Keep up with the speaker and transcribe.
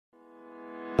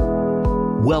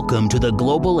Welcome to the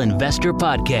Global Investor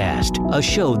Podcast, a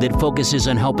show that focuses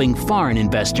on helping foreign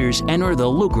investors enter the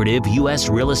lucrative U.S.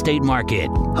 real estate market.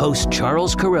 Host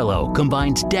Charles Carrillo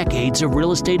combines decades of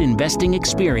real estate investing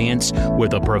experience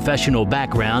with a professional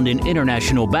background in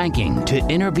international banking to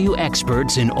interview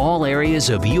experts in all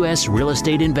areas of U.S. real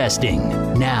estate investing.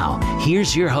 Now,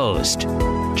 here's your host,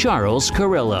 Charles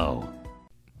Carrillo.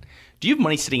 Do you have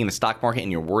money sitting in the stock market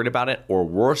and you're worried about it? Or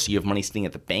worse, you have money sitting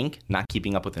at the bank, not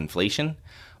keeping up with inflation?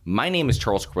 My name is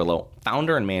Charles Carrillo,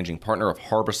 founder and managing partner of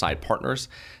Harborside Partners.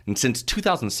 And since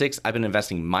 2006, I've been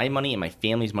investing my money and my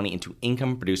family's money into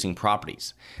income-producing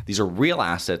properties. These are real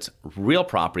assets, real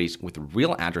properties with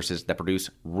real addresses that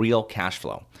produce real cash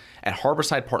flow. At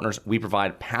Harborside Partners, we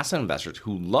provide passive investors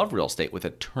who love real estate with a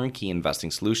turnkey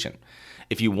investing solution.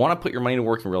 If you want to put your money to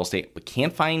work in real estate but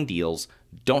can't find deals,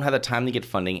 don't have the time to get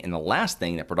funding, and the last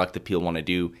thing that productive people want to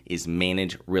do is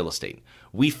manage real estate.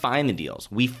 We find the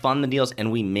deals, we fund the deals,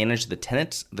 and we manage the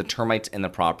tenants, the termites, and the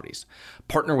properties.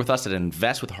 Partner with us at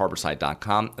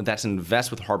investwithharborside.com. That's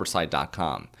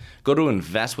investwithharborside.com. Go to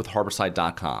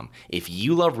investwithharborside.com. If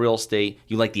you love real estate,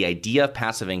 you like the idea of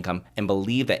passive income, and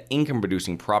believe that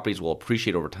income-producing properties will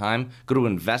appreciate over time, go to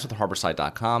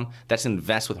investwithharborside.com. That's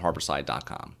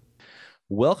investwithharborside.com.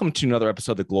 Welcome to another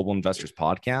episode of the Global Investors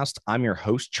Podcast. I'm your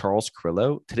host, Charles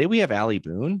Carrillo. Today we have Allie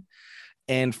Boone,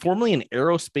 and formerly an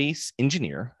aerospace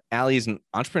engineer. Allie is an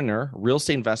entrepreneur, real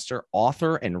estate investor,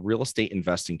 author, and real estate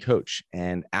investing coach.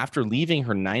 And after leaving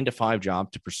her 9-to-5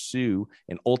 job to pursue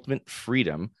an ultimate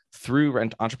freedom through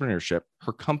entrepreneurship,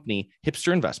 her company,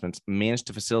 Hipster Investments, managed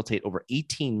to facilitate over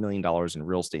 $18 million in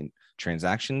real estate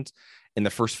transactions in the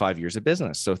first 5 years of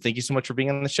business. So thank you so much for being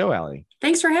on the show, Allie.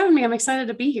 Thanks for having me. I'm excited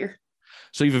to be here.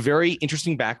 So you have a very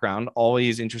interesting background,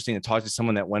 always interesting to talk to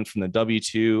someone that went from the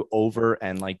W-2 over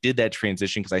and did that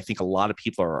transition, because I think a lot of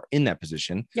people are in that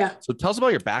position. Yeah. So tell us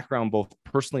about your background, both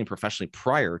personally and professionally,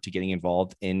 prior to getting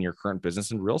involved in your current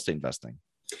business in real estate investing.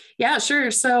 Yeah,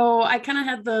 sure. So I kind of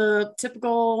had the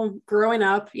typical growing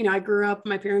up. I grew up,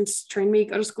 my parents trained me,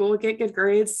 go to school, get good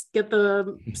grades, get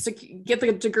the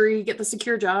degree, get the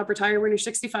secure job, retire when you're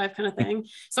 65 kind of thing.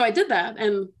 So I did that.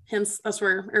 And hence that's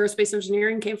where aerospace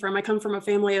engineering came from. I come from a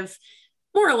family of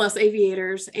more or less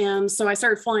aviators. And so I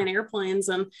started flying airplanes.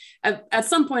 And at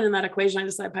some point in that equation, I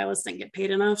decided pilots didn't get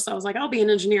paid enough. So I was like, I'll be an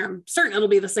engineer. I'm certain it'll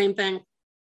be the same thing.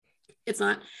 It's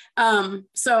not.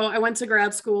 So I went to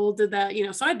grad school, did that,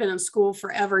 so I'd been in school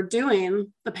forever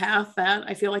doing the path that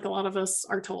I feel like a lot of us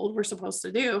are told we're supposed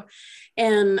to do.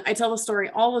 And I tell the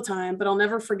story all the time, but I'll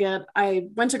never forget. I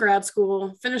went to grad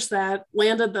school, finished that,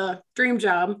 landed the dream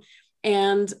job.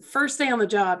 And first day on the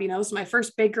job, this is my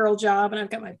first big girl job, and I've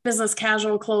got my business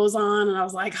casual clothes on. And I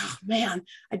was like, oh man,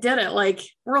 I did it.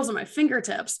 World's at my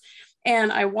fingertips.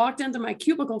 And I walked into my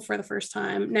cubicle for the first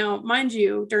time. Now, mind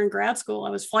you, during grad school,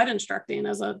 I was flight instructing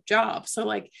as a job. So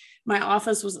my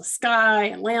office was a sky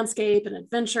and landscape and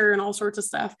adventure and all sorts of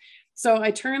stuff. So I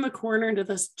turned the corner into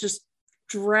this just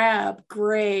drab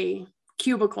gray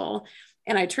cubicle.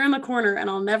 And I turned the corner, and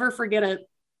I'll never forget it.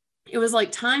 It was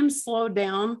like time slowed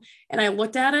down, and I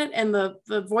looked at it, and the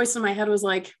voice in my head was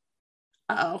like,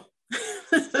 uh-oh.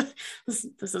 this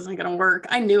isn't going to work.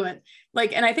 I knew it.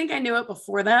 And I think I knew it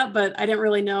before that, but I didn't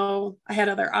really know I had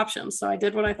other options. So I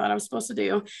did what I thought I was supposed to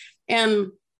do.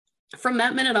 And from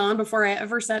that minute on, before I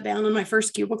ever sat down in my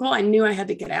first cubicle, I knew I had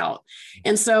to get out.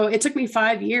 And so it took me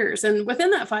 5 years. And within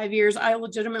that 5 years, I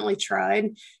legitimately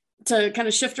tried to kind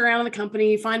of shift around the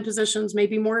company, find positions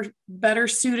maybe better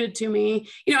suited to me.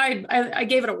 I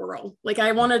gave it a whirl.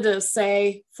 I wanted to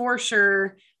say for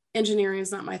sure, engineering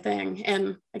is not my thing.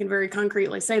 And I can very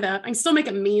concretely say that. I can still make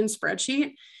a mean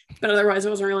spreadsheet, but otherwise it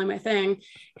wasn't really my thing.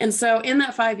 And so in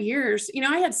that 5 years,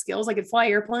 I had skills. I could fly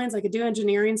airplanes, I could do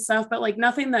engineering stuff, but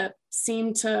nothing that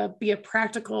seemed to be a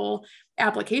practical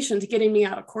application to getting me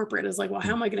out of corporate is well,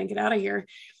 how am I going to get out of here?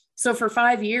 So for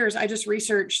 5 years, I just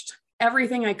researched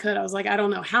everything I could. I was like, I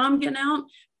don't know how I'm getting out,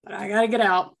 but I got to get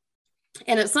out.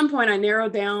 And at some point I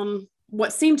narrowed down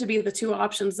what seemed to be the two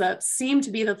options that seem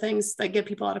to be the things that get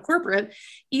people out of corporate: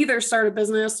 either start a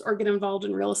business or get involved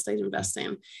in real estate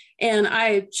investing. And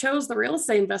I chose the real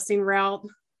estate investing route,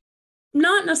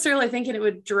 not necessarily thinking it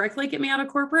would directly get me out of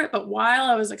corporate, but while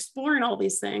I was exploring all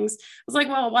these things, I was like,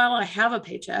 well, while I have a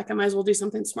paycheck, I might as well do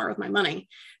something smart with my money.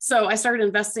 So I started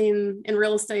investing in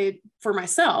real estate for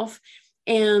myself.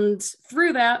 And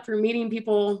through meeting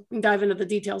people, we can dive into the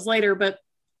details later, but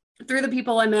through the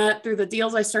people I met, through the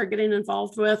deals I started getting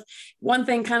involved with, one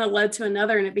thing kind of led to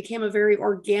another, and it became a very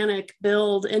organic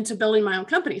build into building my own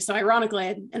company. So ironically,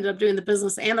 I ended up doing the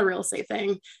business and the real estate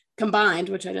thing combined,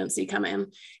 which I didn't see coming.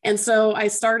 And so I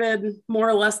started more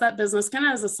or less that business kind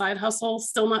of as a side hustle,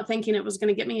 still not thinking it was going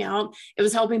to get me out. It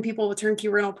was helping people with turnkey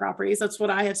rental properties. That's what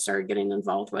I had started getting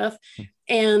involved with.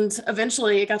 And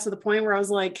eventually it got to the point where I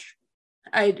was like,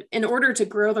 in order to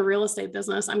grow the real estate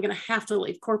business, I'm going to have to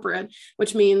leave corporate,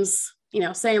 which means,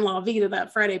 saying la vie to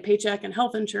that Friday paycheck and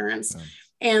health insurance.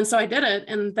 Yeah. And so I did it.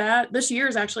 And this year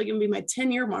is actually going to be my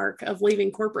 10-year mark of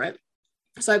leaving corporate.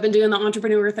 So I've been doing the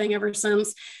entrepreneur thing ever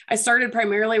since. I started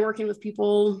primarily working with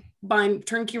people buying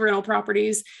turnkey rental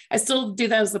properties. I still do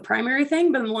that as the primary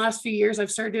thing, but in the last few years, I've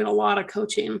started doing a lot of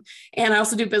coaching, and I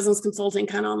also do business consulting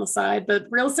kind of on the side. But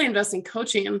real estate investing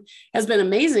coaching has been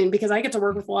amazing because I get to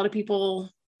work with a lot of people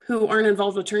who aren't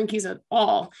involved with turnkeys at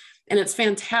all. And it's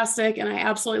fantastic. And I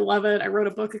absolutely love it. I wrote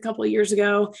a book a couple of years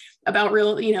ago about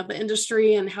the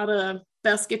industry and how to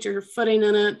best get your footing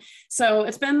in it. So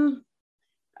it's been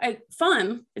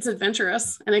fun. It's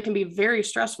adventurous, and it can be very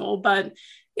stressful, but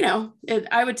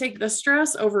I would take the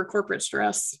stress over corporate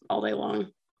stress all day long.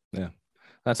 Yeah.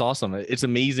 That's awesome. It's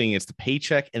amazing. It's the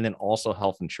paycheck and then also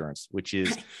health insurance, which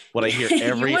is what I hear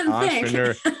every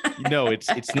entrepreneur.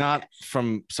 It's not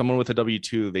from someone with a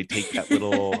W-2. They take that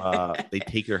little, they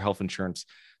take their health insurance.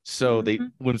 So they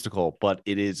whimsical, but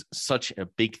it is such a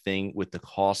big thing with the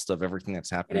cost of everything that's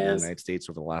happened in the United States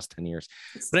over the last 10 years.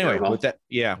 But anyway, terrible.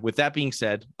 With that being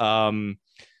said,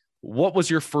 what was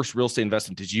your first real estate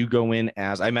investment? Did you go in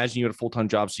I imagine you had a full-time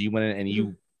job, so you went in and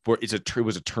you it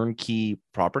was a turnkey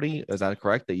property. Is that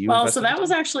correct? So that was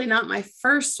actually not my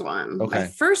first one. Okay. My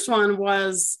first one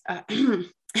was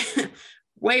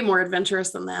way more adventurous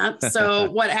than that.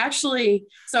 So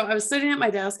I was sitting at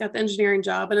my desk at the engineering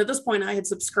job. And at this point I had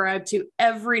subscribed to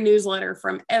every newsletter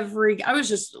I was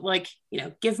just like,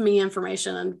 give me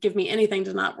information and give me anything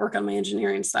to not work on my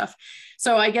engineering stuff.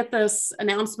 So I get this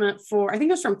announcement I think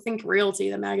it was from Think Realty,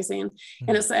 the magazine.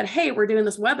 And it said, hey, we're doing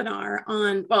this webinar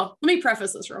on, well, let me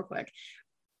preface this real quick.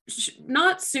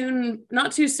 Not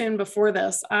too soon before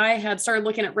this, I had started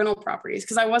looking at rental properties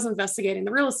because I was investigating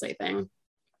the real estate thing.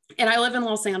 And I live in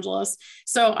Los Angeles.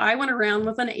 So I went around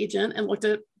with an agent and looked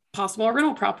at possible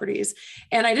rental properties.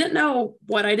 And I didn't know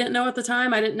what I didn't know at the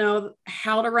time. I didn't know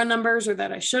how to run numbers or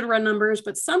that I should run numbers,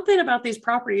 but something about these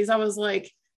properties, I was like,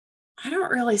 I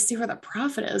don't really see where the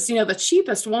profit is. The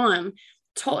cheapest one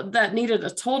that needed a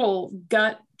total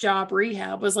gut job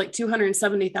rehab was like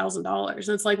 $270,000. And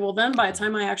it's like, well, then by the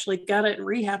time I actually gut it and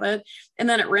rehab it, and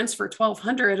then it rents for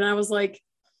 $1,200. And I was like,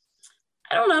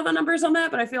 I don't know the numbers on that,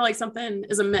 but I feel like something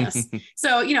is amiss.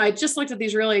 So, I just looked at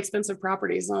these really expensive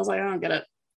properties and I was like, I don't get it.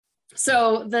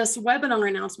 So this webinar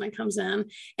announcement comes in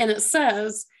and it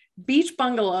says beach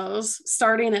bungalows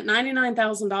starting at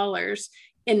 $99,000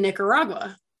 in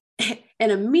Nicaragua.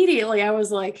 And immediately I was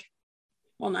like,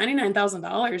 well,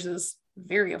 $99,000 is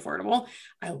very affordable.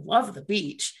 I love the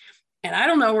beach. And I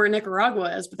don't know where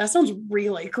Nicaragua is, but that sounds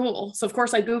really cool. So of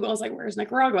course I Googled, I was like, where's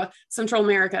Nicaragua? Central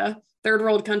America, third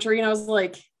world country. And I was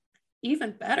like,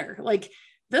 even better. Like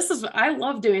I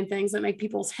love doing things that make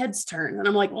people's heads turn. And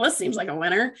I'm like, well, this seems like a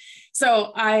winner.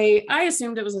 So I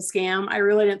assumed it was a scam. I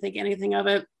really didn't think anything of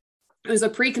it. It was a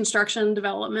pre-construction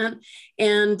development.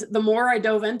 And the more I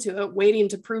dove into it, waiting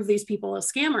to prove these people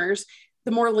as scammers,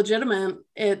 the more legitimate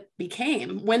it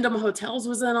became. Wyndham Hotels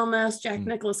was in on this. Jack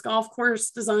Nicklaus Golf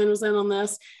Course Design was in on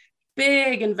this.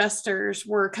 Big investors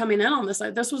were coming in on this.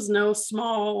 This was no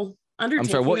small undertaking.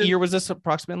 I'm sorry, what year was this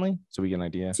approximately? So we get an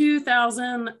idea.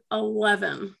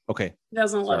 2011. Okay.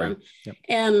 2011. Yep.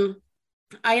 And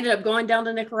I ended up going down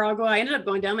to Nicaragua. I ended up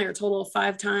going down there a total of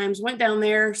 5 times, went down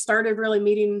there, started really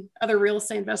meeting other real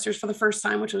estate investors for the first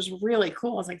time, which was really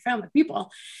cool. I was like, found the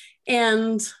people.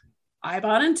 And I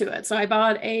bought into it. So I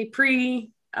bought a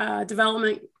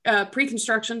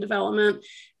pre-construction development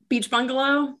beach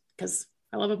bungalow because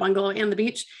I love a bungalow and the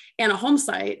beach, and a home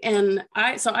site. And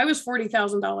I was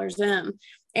 $40,000 in,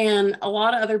 and a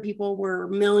lot of other people were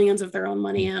millions of their own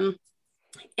money in.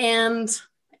 And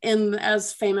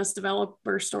as famous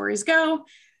developer stories go,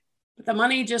 the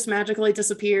money just magically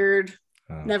disappeared,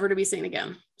 never to be seen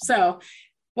again. So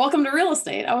welcome to real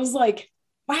estate. I was like,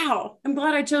 wow, I'm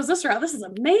glad I chose this route. This is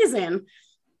amazing.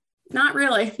 Not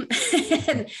really.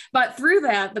 But through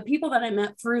that, the people that I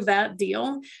met through that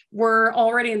deal were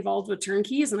already involved with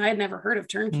turnkeys, and I had never heard of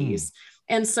turnkeys.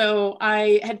 And so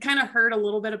I had kind of heard a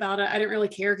little bit about it. I didn't really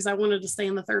care because I wanted to stay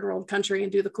in the third world country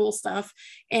and do the cool stuff.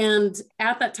 And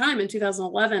at that time in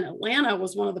 2011, Atlanta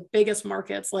was one of the biggest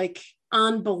markets, like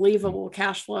unbelievable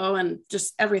cash flow and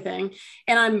just everything.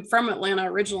 And I'm from Atlanta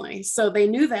originally. So they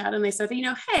knew that. And they said,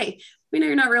 hey, we know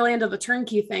you're not really into the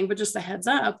turnkey thing, but just a heads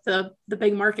up, the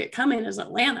big market coming is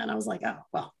Atlanta. And I was like, oh,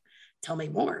 well, tell me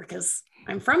more, because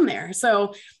I'm from there.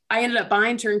 So I ended up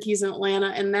buying turnkeys in Atlanta,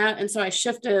 and so I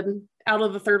shifted out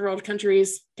of the third world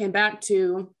countries, came back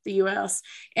to the US,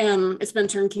 and it's been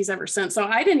turnkeys ever since. So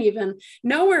I didn't even,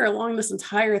 nowhere along this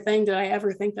entire thing did I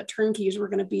ever think that turnkeys were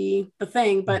going to be the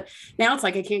thing. But now it's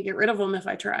like I can't get rid of them if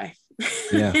I try.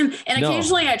 Yeah. and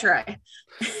occasionally I try.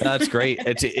 That's great.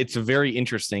 It's very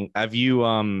interesting. Have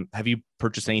you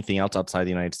purchased anything else outside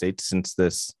the United States since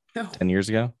this 10 years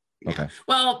ago? Okay.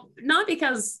 Well,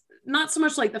 not so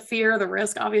much like the fear, the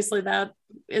risk. Obviously that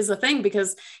is a thing,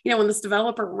 because, when this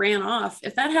developer ran off,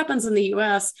 if that happens in the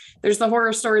US, there's the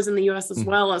horror stories in the US as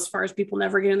well, as far as people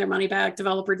never getting their money back,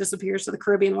 developer disappears to the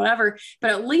Caribbean, whatever. But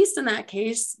at least in that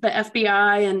case, the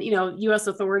FBI and, US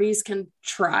authorities can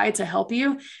try to help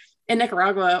you. In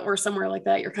Nicaragua or somewhere like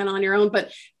that, you're kind of on your own.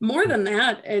 But more than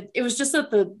that, it was just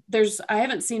that I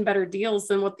haven't seen better deals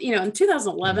than what, in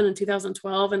 2011 and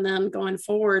 2012, and then going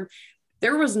forward,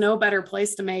 there was no better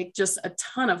place to make just a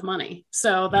ton of money.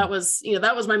 So that was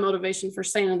my motivation for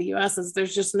staying in the US, is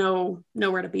there's just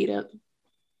nowhere to beat it.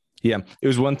 Yeah. It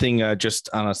was one thing, just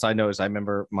on a side note, is I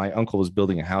remember my uncle was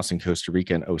building a house in Costa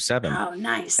Rica in 2007. Oh,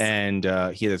 nice. And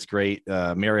he had this great,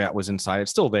 Marriott was inside.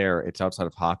 It's still there. It's outside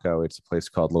of Jaco. It's a place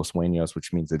called Los Sueños,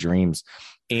 which means the dreams.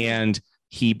 And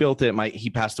he built it. He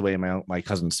passed away and my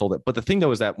cousin sold it. But the thing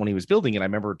though, is that when he was building it, I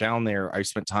remember down there, I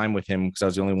spent time with him because I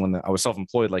was the only one that I was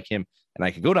self-employed like him, and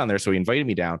I could go down there. So he invited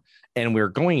me down, and we were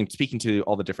going and speaking to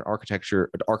all the different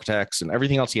architects and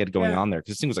everything else he had going on there. Cause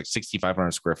this thing was like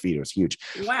 6,500 square feet. It was huge.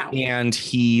 Wow. And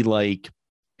he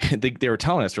they were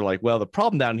telling us, they're like, well, the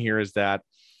problem down here is that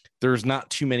there's not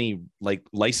too many like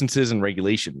licenses and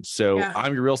regulations. So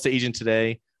I'm your real estate agent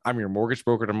today. I'm your mortgage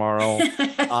broker tomorrow.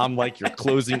 I'm like your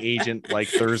closing agent like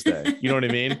Thursday. You know what I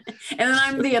mean? And then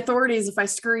I'm the authorities if I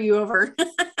screw you over.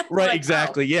 Right.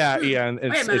 Like, Yeah. Yeah. And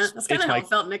wait a minute. That's kind of how I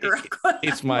felt in Nicaragua.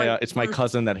 It's my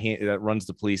cousin that runs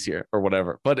the police here or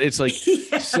whatever. But it's like,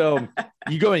 so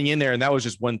you going in there, and that was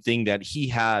just one thing that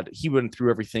he went through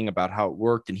everything about how it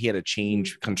worked, and he had to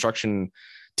change construction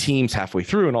teams halfway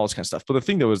through and all this kind of stuff. But the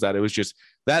thing that was that it was just,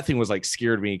 that thing was like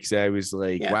scared me, because I was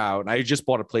like, wow. And I just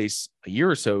bought a place a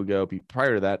year or so ago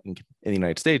prior to that in the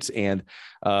United States. And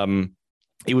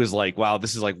it was like, wow,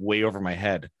 this is like way over my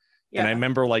head. And I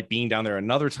remember like being down there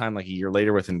another time, like a year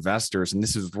later with investors. And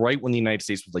this is right when the United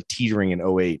States was like teetering in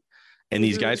 2008. And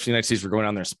these guys from the United States were going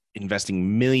down there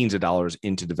investing millions of dollars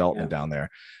into development down there.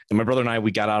 And my brother and I,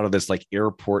 we got out of this like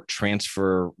airport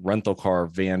transfer rental car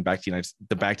van back to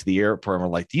the airport. And we're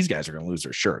like, these guys are going to lose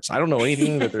their shirts. I don't know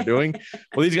anything that they're doing.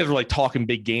 Well, these guys were like talking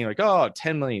big game, like, oh,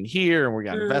 10 million here. And we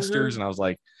got investors. And I was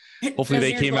like, hopefully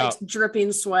they came out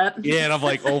dripping sweat. Yeah. And I'm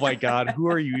like, oh my God, who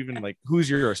are you even, like, who's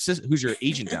your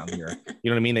agent down here? You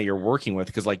know what I mean? That you're working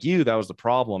with. Cause like that was the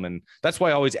problem. And that's why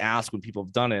I always ask when people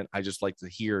have done it. I just like to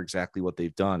hear exactly what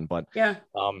they've done, but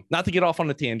not to get off on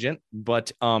a tangent,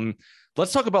 but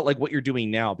let's talk about like what you're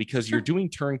doing now, because you're doing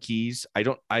turnkeys.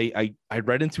 I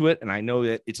read into it, and I know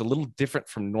that it's a little different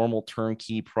from normal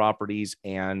turnkey properties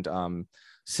and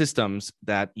systems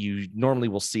that you normally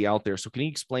will see out there. So can you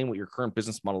explain what your current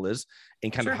business model is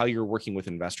and kind of how you're working with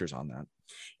investors on that?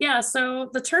 Yeah. So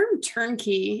the term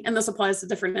turnkey, and this applies to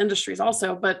different industries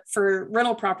also, but for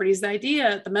rental properties, the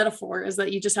idea, the metaphor is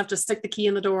that you just have to stick the key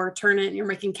in the door, turn it, and you're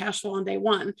making cash flow on day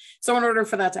one. So in order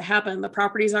for that to happen, the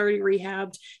property's already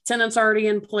rehabbed, tenants already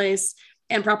in place,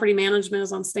 and property management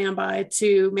is on standby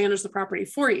to manage the property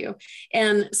for you.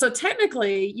 And so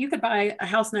technically you could buy a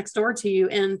house next door to you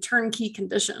in turnkey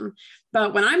condition.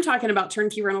 But when I'm talking about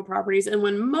turnkey rental properties, and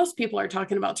when most people are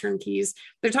talking about turnkeys,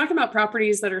 they're talking about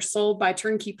properties that are sold by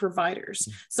turnkey providers.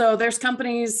 So there's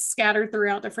companies scattered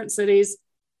throughout different cities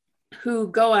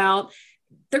who go out.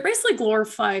 They're basically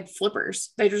glorified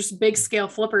flippers. They're just big scale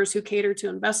flippers who cater to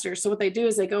investors. So what they do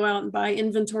is they go out and buy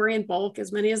inventory in bulk,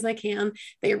 as many as they can.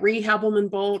 They rehab them in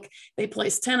bulk. They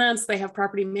place tenants. They have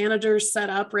property managers set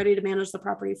up, ready to manage the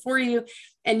property for you.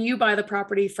 And you buy the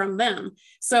property from them.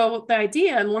 So the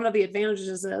idea, and one of the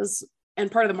advantages is,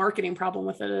 and part of the marketing problem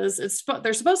with it is,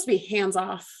 they're supposed to be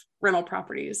hands-off rental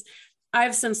properties.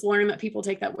 I've since learned that people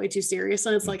take that way too serious.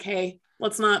 And it's like, hey,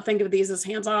 let's not think of these as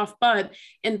hands-off. But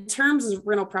in terms of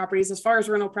rental properties, as far as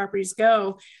rental properties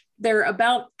go, they're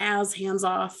about as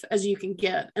hands-off as you can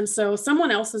get. And so someone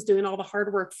else is doing all the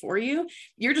hard work for you.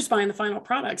 You're just buying the final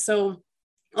product. So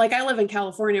like I live in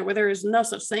California, where there is no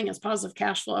such thing as positive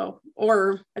cash flow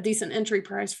or a decent entry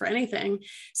price for anything.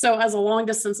 So as a long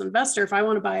distance investor, if I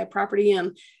want to buy a property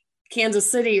in Kansas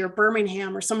City or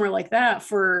Birmingham or somewhere like that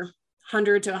for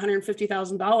 $100,000 to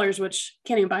 $150,000, which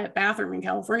can't even buy a bathroom in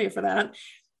California for that.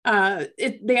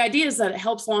 The idea is that it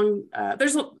helps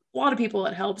there's a lot of people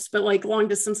it helps, but like long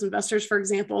distance investors, for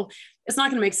example, it's not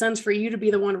going to make sense for you to be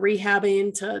the one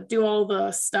rehabbing to do all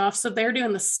the stuff. So they're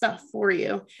doing the stuff for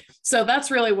you. So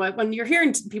that's really what, when you're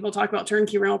hearing people talk about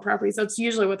turnkey rental properties, that's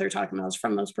usually what they're talking about is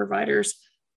from those providers.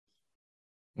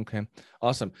 Okay,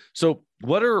 awesome. So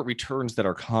what are returns that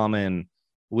are common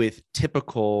with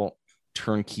typical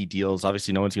turnkey deals?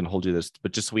 Obviously, no one's going to hold you this,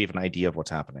 but just so we have an idea of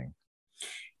what's happening.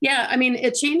 Yeah, I mean,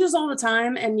 it changes all the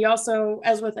time. And you also,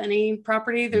 as with any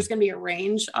property, there's going to be a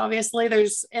range. Obviously,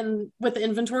 and with the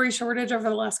inventory shortage over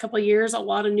the last couple of years, a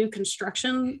lot of new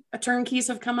construction turnkeys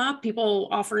have come up, people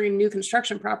offering new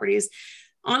construction properties.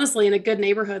 Honestly, in a good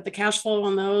neighborhood, the cash flow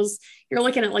on those, you're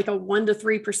looking at like a 1% to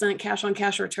 3% cash on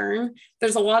cash return.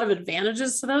 There's a lot of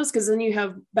advantages to those because then you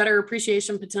have better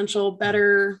appreciation potential,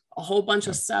 a whole bunch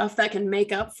of stuff that can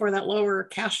make up for that lower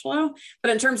cash flow.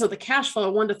 But in terms of the cash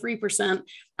flow, 1% to 3%,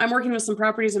 I'm working with some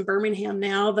properties in Birmingham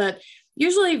now that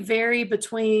usually vary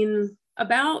between,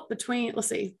 let's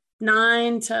see,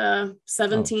 9 to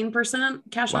 17%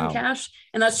 cash on cash.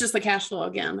 And that's just the cash flow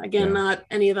again, not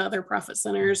any of the other profit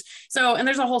centers. So, and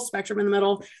there's a whole spectrum in the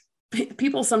middle.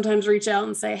 People sometimes reach out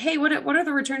and say, hey, what are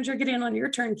the returns you're getting on your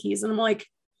turnkeys? And I'm like,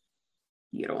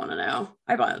 you don't want to know.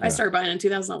 I started buying in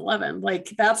 2011.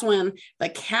 Like that's when the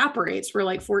cap rates were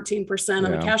like 14%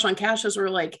 and the cash on cashes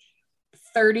were like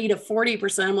 30 to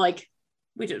 40%. I'm like,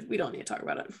 we don't need to talk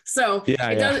about it. So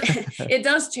it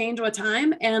does change with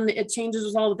time, and it changes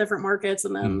with all the different markets.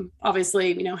 And then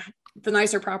obviously, the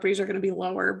nicer properties are going to be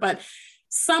lower, but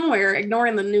somewhere,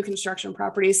 ignoring the new construction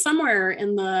properties, somewhere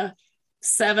in the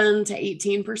 7 to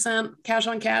 18% cash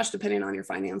on cash, depending on your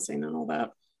financing and all that.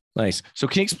 Nice. So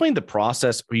can you explain the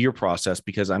process or your process?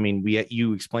 Because I mean,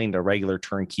 you explained a regular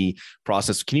turnkey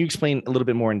process. Can you explain a little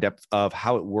bit more in depth of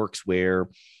how it works, where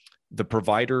the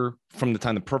provider, from the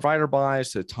time the provider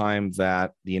buys to the time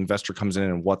that the investor comes in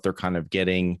and what they're kind of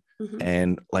getting,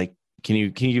 and like, can you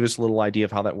give us a little idea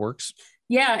of how that works?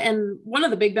 Yeah. And one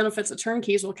of the big benefits of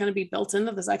turnkeys will kind of be built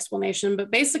into this explanation,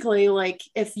 but basically, like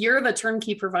if you're the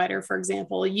turnkey provider, for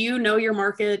example, you know your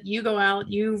market, you go out,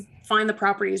 you find the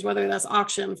properties, whether that's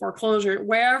auction, foreclosure,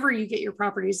 wherever you get your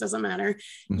properties, doesn't matter.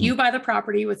 You buy the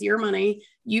property with your money,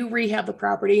 you rehab the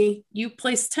property, you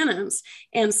place tenants,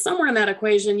 and somewhere in that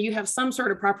equation, you have some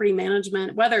sort of property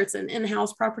management, whether it's an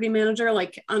in-house property manager,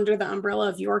 like under the umbrella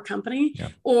of your company,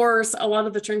 or a lot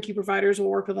of the turnkey providers will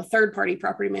work with a third-party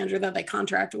property manager that they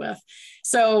contract with.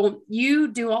 So you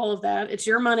do all of that. It's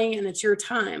your money and it's your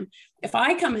time. If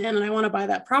I come in and I want to buy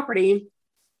that property,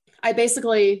 I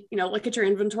basically, look at your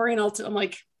inventory and I'm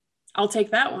like, I'll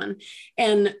take that one.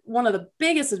 And one of the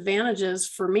biggest advantages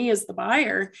for me as the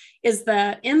buyer is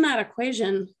that in that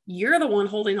equation, you're the one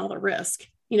holding all the risk.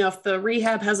 If the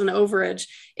rehab has an overage,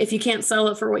 if you can't sell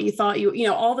it for what you thought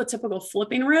all the typical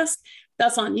flipping risk,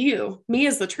 that's on you. Me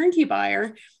as the turnkey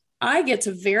buyer, I get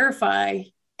to verify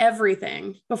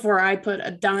everything before I put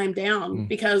a dime down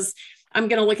because I'm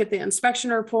going to look at the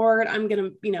inspection report. I'm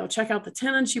going to, check out the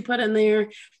tenants you put in there.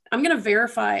 I'm going to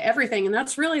verify everything. And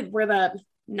that's really where that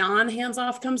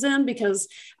non-hands-off comes in, because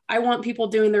I want people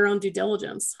doing their own due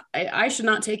diligence. I should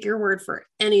not take your word for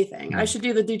anything. I should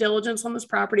do the due diligence on this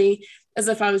property as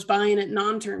if I was buying it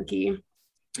non-turnkey.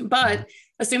 But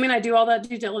assuming I do all that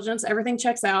due diligence, everything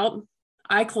checks out,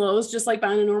 I close just like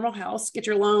buying a normal house, get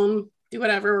your loan, do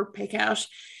whatever, pay cash.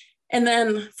 And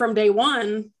then from day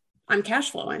one, I'm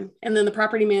cash flowing, and then the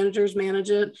property managers manage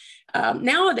it.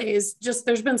 Nowadays,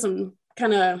 there's been some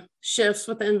kind of shifts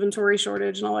with the inventory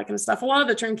shortage and all that kind of stuff. A lot of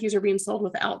the turnkeys are being sold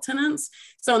without tenants.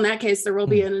 So in that case, there will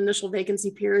be an initial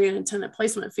vacancy period and tenant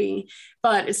placement fee,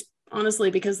 but it's honestly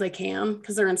because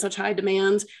they're in such high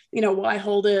demand. Why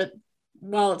hold it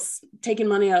while it's taking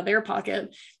money out of their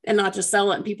pocket and not just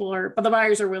sell it? And but the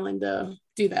buyers are willing to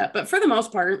do that. But for the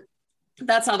most part,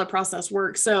 that's how the process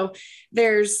works. So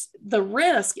the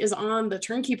risk is on the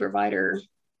turnkey provider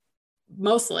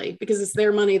mostly because it's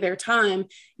their money, their time.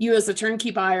 You as a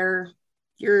turnkey buyer,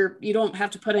 you don't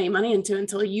have to put any money into it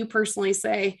until you personally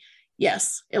say,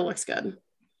 yes, it looks good.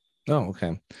 Oh,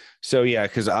 okay. So yeah,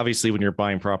 because obviously when you're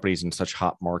buying properties in such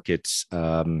hot markets,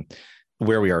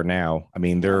 where we are now, I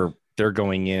mean, they're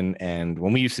going in, and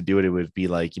when we used to do it, it would be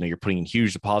like, you're putting in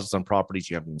huge deposits on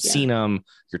properties. You haven't seen them.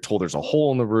 You're told there's a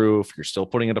hole in the roof. You're still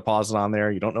putting a deposit on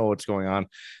there. You don't know what's going on.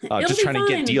 Just trying to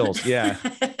get deals. Yeah.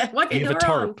 What can you have a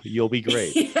tarp, you'll be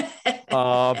great.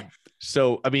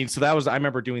 So I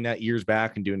remember doing that years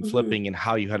back and doing flipping, and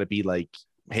how you had to be like,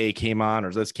 hey, it came on,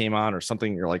 or this came on or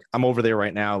something. You're like, I'm over there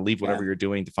right now. Leave whatever you're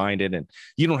doing to find it. And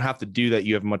you don't have to do that.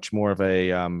 You have much more of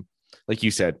a, like you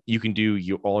said, you can do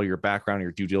all your background,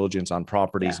 your due diligence on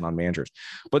properties and on managers.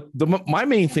 But my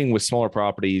main thing with smaller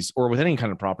properties or with any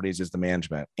kind of properties is the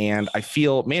management. And I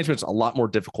feel management's a lot more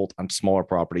difficult on smaller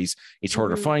properties. It's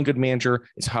harder to find good manager.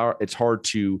 It's hard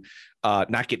to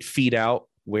not get feed out,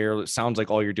 where it sounds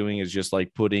like all you're doing is just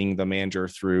like putting the manager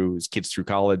through his kids through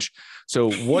college.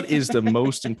 So what is the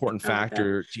most important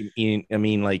factor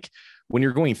when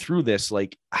you're going through this,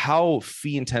 like how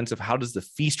fee intensive, how does the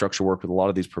fee structure work with a lot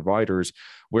of these providers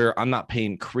where I'm not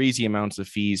paying crazy amounts of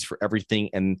fees for everything?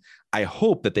 And I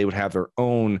hope that they would have their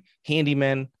own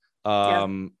handymen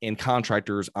and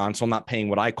contractors on. So I'm not paying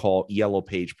what I call yellow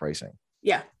page pricing.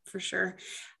 Yeah, for sure.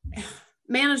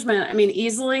 Management, I mean,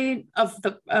 easily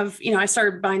I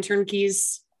started buying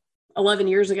turnkeys 11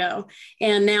 years ago,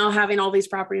 and now having all these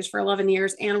properties for 11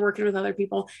 years and working with other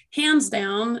people, hands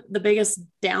down, the biggest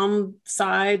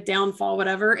downfall,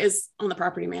 whatever, is on the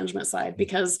property management side.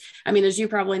 Because, I mean, as you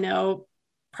probably know,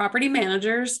 property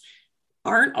managers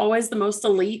aren't always the most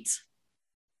elite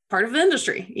part of the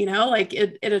industry, like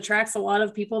it attracts a lot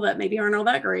of people that maybe aren't all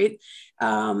that great.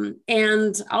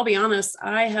 And I'll be honest,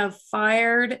 I have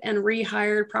fired and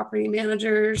rehired property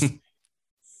managers,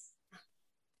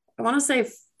 I want to say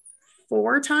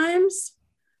 4 times,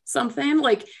 something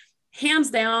like,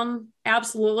 hands down,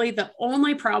 absolutely. The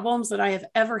only problems that I have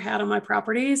ever had on my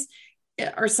properties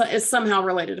is somehow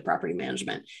related to property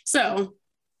management. So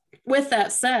with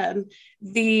that said,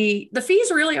 the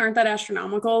fees really aren't that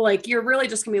astronomical. Like, you're really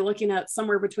just gonna be looking at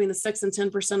somewhere between the 6 and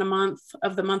 10% a month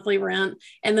of the monthly rent,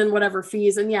 and then whatever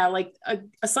fees. And yeah, like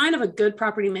a sign of a good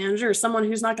property manager is someone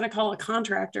who's not going to call a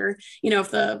contractor.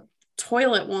 If the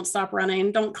toilet won't stop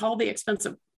running, don't call the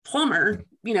expensive plumber,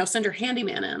 send your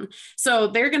handyman in. So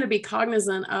they're going to be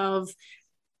cognizant of,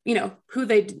 who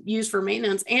they use for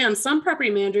maintenance. And some property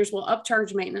managers will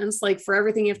upcharge maintenance. Like, for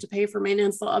everything you have to pay for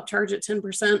maintenance, they'll upcharge it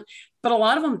 10%, but a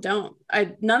lot of them don't.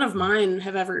 None of mine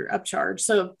have ever upcharged.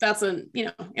 So that's an,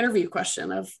 interview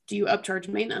question of, do you upcharge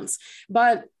maintenance?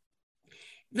 But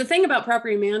the thing about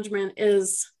property management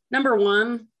is, number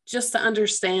one, just to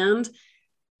understand,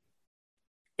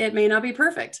 it may not be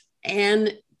perfect.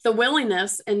 And the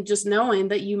willingness and just knowing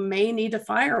that you may need to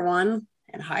fire one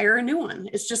and hire a new one.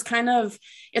 It's just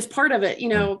it's part of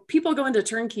it. People go into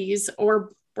turnkeys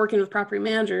or working with property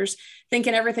managers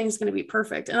thinking everything's going to be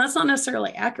perfect. And that's not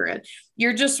necessarily accurate.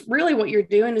 You're just really, what you're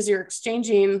doing is you're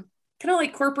exchanging, kind of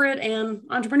like corporate and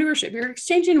entrepreneurship. You're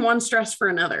exchanging one stress for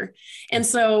another. And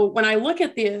so when I look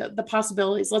at the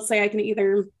possibilities, let's say I can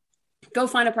either go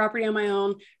find a property on my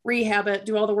own, rehab it,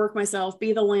 do all the work myself,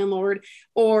 be the landlord,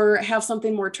 or have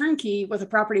something more turnkey with a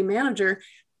property manager.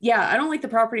 Yeah, I don't like the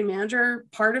property manager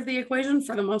part of the equation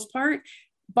for the most part,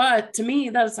 but to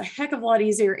me, that's a heck of a lot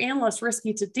easier and less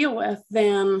risky to deal with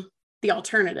than the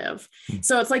alternative.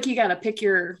 So it's like, you got to pick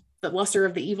the lesser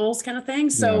of the evils kind of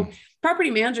thing. So property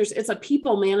managers, it's a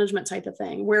people management type of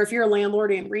thing, where if you're a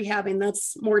landlord and rehabbing,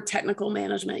 that's more technical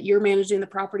management. You're managing the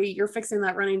property, you're fixing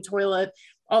that running toilet,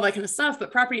 all that kind of stuff.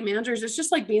 But property managers, it's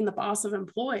just like being the boss of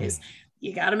employees.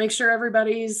 You got to make sure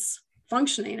everybody's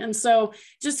functioning. And so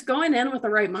just going in with the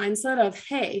right mindset of,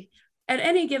 hey, at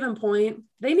any given point,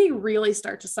 they may really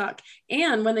start to suck.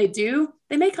 And when they do,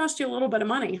 they may cost you a little bit of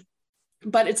money,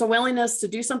 but it's a willingness to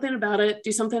do something about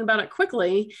it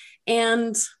quickly,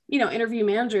 and, interview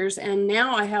managers. And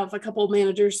now I have a couple of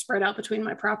managers spread out between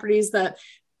my properties that,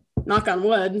 knock on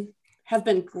wood, have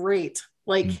been great.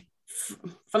 Like,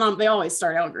 phenomenal. They always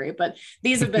start out great, but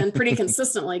these have been pretty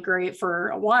consistently great for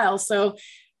a while. So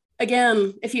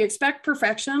again, if you expect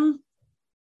perfection,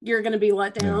 you're going to be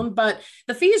let down. But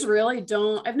the fees really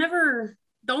don't.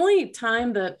 The only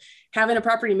time that having a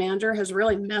property manager has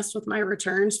really messed with my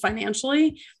returns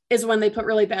financially is when they put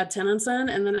really bad tenants in,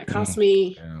 and then it costs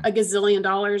me a gazillion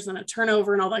dollars and a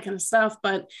turnover and all that kind of stuff.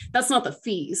 But that's not the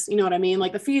fees. You know what I mean?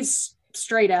 Like, the fees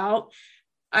straight out,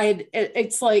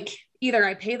 it's like, either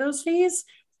I pay those fees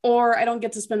or I don't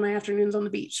get to spend my afternoons on the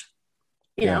beach.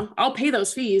 I'll pay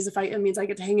those fees if it means I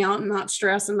get to hang out and not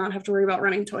stress and not have to worry about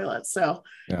running toilets. So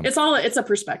it's a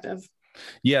perspective.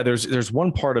 Yeah. There's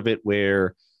one part of it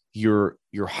where you're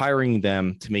hiring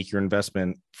them to make your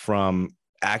investment from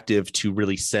active to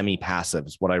really semi-passive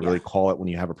is what I really call it when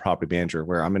you have a property manager,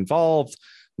 where I'm involved,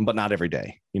 but not every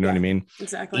day. You know what I mean?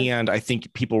 Exactly. And I think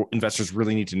investors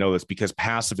really need to know this, because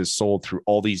passive is sold through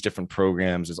all these different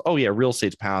programs as, oh yeah, real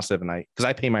estate's passive. And because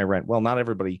I pay my rent. Well, not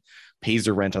everybody pays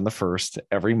their rent on the first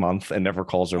every month and never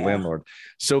calls their landlord.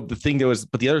 So the thing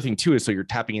but the other thing too, is, so you're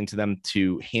tapping into them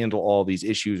to handle all these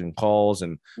issues and calls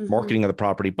and marketing of the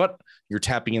property, but you're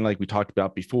tapping in, like we talked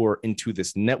about before, into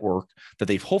this network that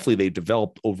they've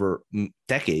developed over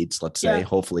decades, let's say,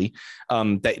 hopefully,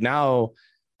 that now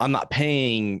I'm not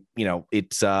paying,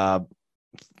 it's,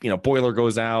 boiler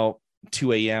goes out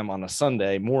 2 a.m. on a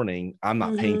Sunday morning. I'm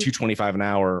not paying $225 an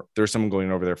hour. There's someone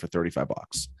going over there for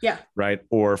 $35. Yeah. Right.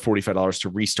 Or $45 to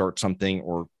restart something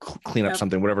or clean up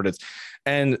something, whatever it is.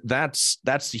 And that's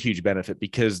the huge benefit,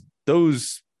 because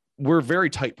we're very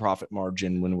tight profit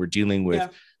margin when we're dealing with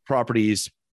properties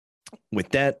with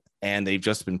debt and they've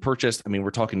just been purchased. I mean,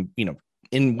 we're talking,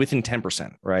 within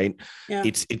 10%, right? Yeah.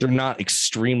 They're not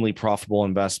extremely profitable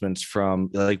investments from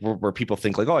like where people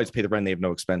think like, oh, I just pay the rent, they have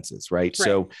no expenses, right?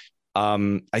 So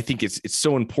I think it's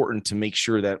so important to make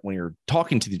sure that when you're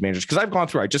talking to these managers, because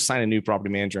I just signed a new property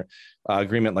manager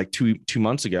agreement like two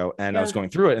months ago, and I was going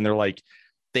through it, and they're like,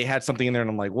 they had something in there,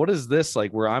 and I'm like, what is this?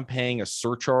 Like, where I'm paying a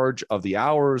surcharge of the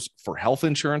hours for health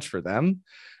insurance for them.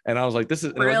 And I was like, this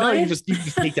is really? Like, no, you just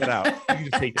take that out. You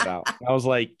just take that out. And I was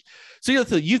like, so you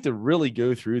have to really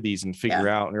go through these and figure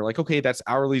out, and you're like, okay, that's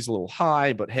hourly's a little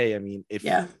high, but hey, I mean, if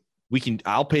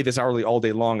I'll pay this hourly all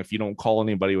day long if you don't call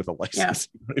anybody with a license.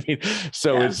 You know what I mean?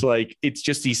 So it's like, it's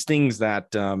just these things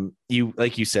that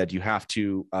like you said, you have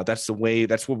to, that's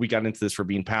what we got into this for,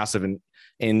 being passive, and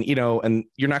you're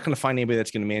not going to find anybody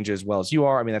that's going to manage it as well as you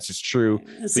are. I mean, that's just true.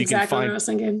 That's exactly what I was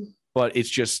thinking. But it's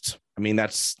just, I mean,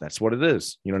 that's what it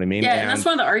is. You know what I mean? Yeah. And that's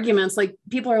one of the arguments. Like,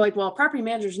 people are like, well, property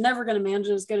manager's never going to manage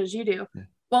it as good as you do. Yeah.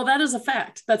 Well, that is a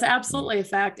fact. That's absolutely a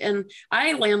fact. And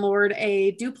I landlord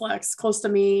a duplex close to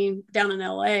me down in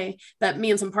LA that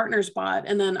me and some partners bought.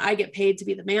 And then I get paid to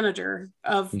be the manager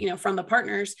of, from the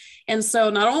partners. And so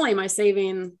not only am I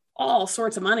saving all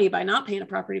sorts of money by not paying a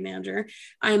property manager,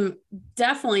 I'm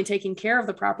definitely taking care of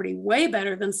the property way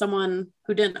better than someone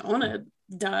who didn't own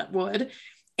it would.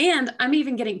 And I'm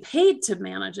even getting paid to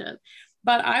manage it.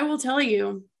 But I will tell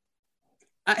you,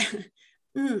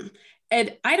 and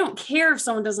I don't care if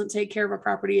someone doesn't take care of a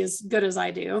property as good as I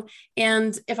do.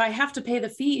 And if I have to pay the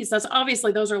fees, those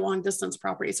are long distance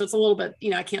properties. So it's a little bit,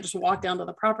 I can't just walk down to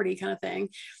the property kind of thing.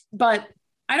 But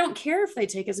I don't care if they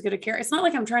take as good a care. It's not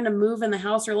like I'm trying to move in the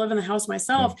house or live in the house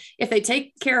myself. If they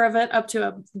take care of it up to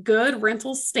a good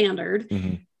rental standard,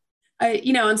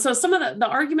 and so some of the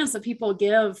arguments that people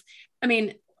give, I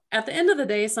mean, at the end of the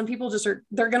day, some people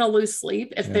they're going to lose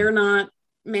sleep if they're not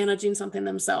managing something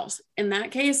themselves. In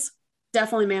that case,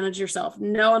 definitely manage yourself.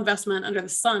 No investment under the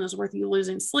sun is worth you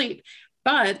losing sleep.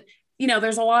 But,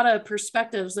 there's a lot of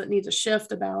perspectives that need to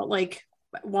shift about like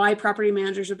why property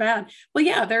managers are bad. Well,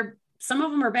 yeah, some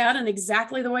of them are bad in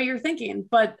exactly the way you're thinking.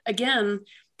 But again,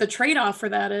 the trade-off for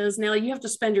that is now you have to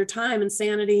spend your time and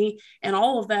sanity and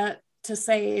all of that to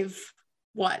save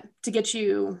to get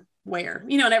you where,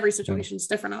 and every situation is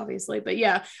different, obviously. But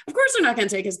yeah, of course, they're not going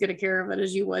to take as good a care of it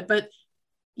as you would, but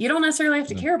you don't necessarily have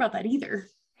to care about that either.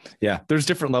 Yeah, there's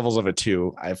different levels of it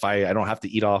too. If I don't have to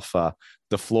eat off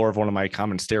the floor of one of my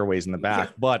common stairways in the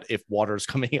back, but if water's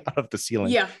coming out of the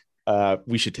ceiling,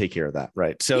 we should take care of that,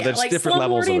 right? So there's like different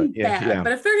levels of it. Yeah.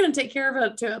 But if they're going to take care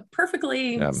of it to a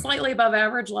perfectly slightly above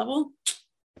average level,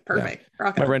 perfect.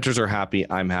 My renters are happy.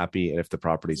 I'm happy. And if the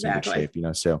property's in good shape,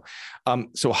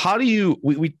 so how do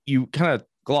you kind of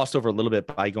glossed over a little bit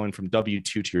by going from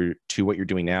W-2 to what you're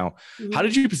doing now. How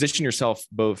did you position yourself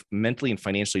both mentally and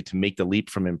financially to make the leap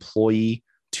from employee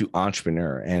to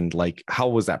entrepreneur? And like, how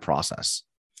was that process?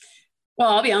 Well,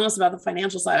 I'll be honest about the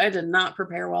financial side. I did not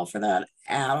prepare well for that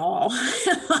at all.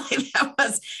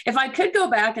 If I could go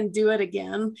back and do it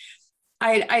again,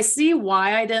 I see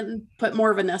why I didn't put more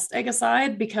of a nest egg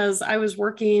aside, because I was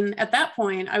working at that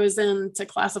point, I was into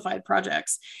classified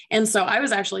projects. And so I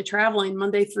was actually traveling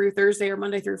Monday through Thursday or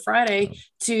Monday through Friday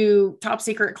to top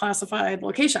secret classified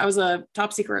location. I was a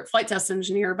top secret flight test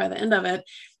engineer by the end of it.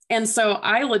 And so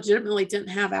I legitimately didn't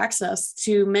have access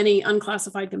to many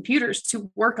unclassified computers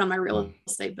to work on my real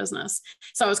estate business.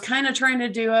 So I was kind of trying to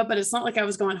do it, but it's not like I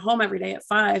was going home every day at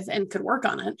 5 and could work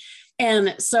on it.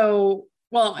 And so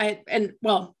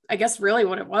I guess really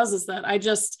what it was is that I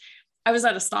was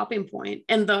at a stopping point,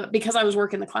 and because I was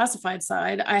working the classified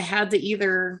side, I had to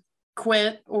either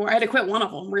quit, or I had to quit one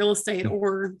of them, real estate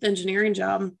or the engineering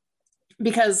job,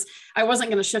 because I wasn't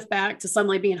going to shift back to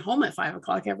suddenly being home at 5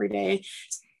 o'clock every day.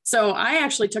 So I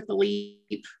actually took the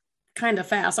leap kind of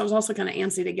fast. I was also kind of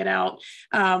antsy to get out.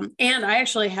 And I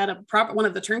actually had one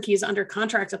of the turnkeys under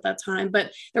contract at that time,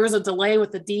 but there was a delay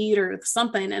with the deed or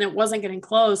something, and it wasn't getting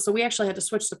closed. So we actually had to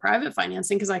switch to private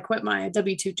financing because I quit my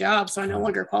W-2 job. So I no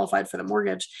longer qualified for the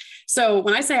mortgage. So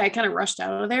when I say I kind of rushed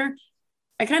out of there,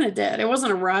 I kind of did. It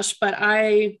wasn't a rush, but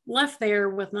I left there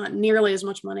with not nearly as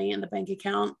much money in the bank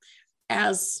account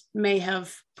as may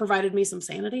have provided me some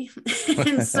sanity.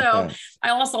 And so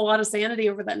I lost a lot of sanity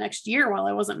over that next year while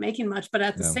I wasn't making much, but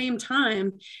at the same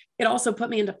time, it also put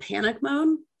me into panic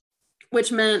mode,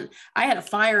 which meant I had a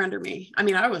fire under me. I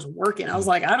mean, I was working. I was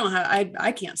like,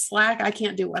 I can't slack. I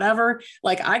can't do whatever.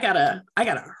 Like I gotta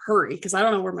hurry because I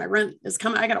don't know where my rent is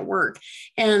coming. I gotta work.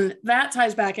 And that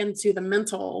ties back into the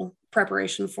mental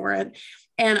preparation for it.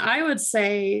 And I would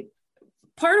say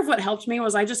part of what helped me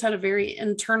was I just had a very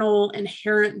internal,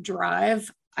 inherent drive.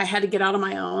 I had to get out on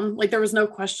my own. Like there was no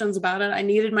questions about it. I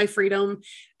needed my freedom.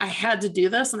 I had to do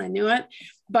this and I knew it.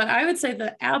 But I would say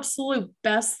the absolute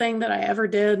best thing that I ever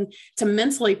did to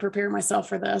mentally prepare myself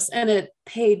for this, and it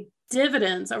paid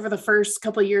dividends over the first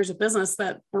couple of years of business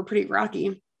that were pretty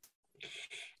rocky.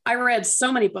 I read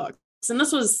so many books. And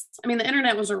this was, I mean, the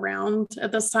internet was around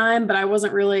at this time, but I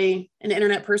wasn't really an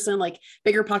internet person. Like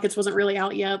BiggerPockets wasn't really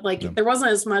out yet. Like there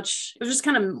wasn't as much, it was just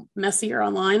kind of messier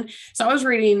online. So I was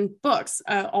reading books,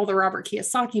 all the Robert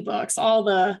Kiyosaki books, all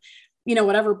the,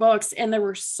 whatever books. And there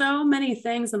were so many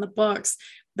things in the books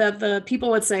that the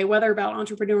people would say, whether about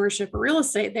entrepreneurship or real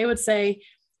estate, they would say,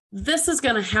 this is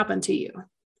going to happen to you.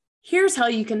 Here's how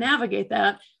you can navigate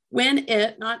that when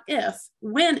it, not if,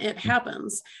 when it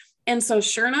happens. And so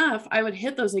sure enough, I would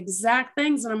hit those exact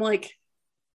things. And I'm like,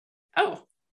 oh,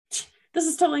 this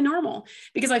is totally normal.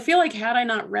 Because I feel like had I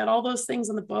not read all those things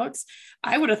in the books,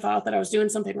 I would have thought that I was doing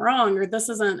something wrong, or this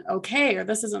isn't okay, or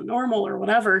this isn't normal, or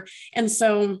whatever. And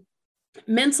so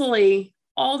mentally,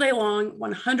 all day long,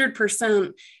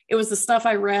 100%, it was the stuff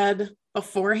I read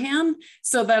beforehand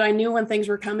so that I knew when things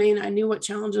were coming. I knew what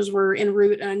challenges were en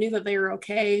route, and I knew that they were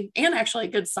okay, and actually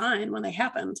a good sign when they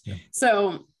happened. Yeah.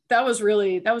 So that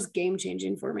was game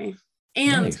changing for me.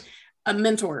 And nice. A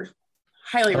mentor,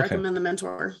 highly recommend the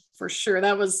mentor for sure.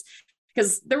 That was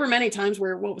because there were many times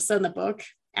where what was said in the book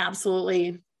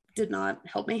absolutely did not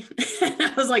help me.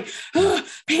 I was like,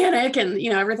 panic, and,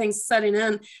 everything's setting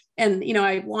in. And,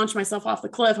 I launched myself off the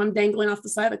cliff. I'm dangling off the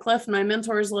side of the cliff. And my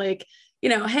mentor's like,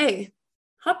 hey,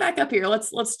 hop back up here.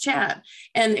 Let's chat.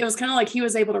 And it was kind of like he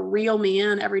was able to reel me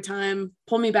in every time,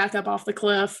 pull me back up off the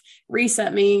cliff,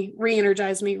 reset me,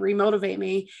 re-energize me, remotivate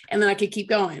me. And then I could keep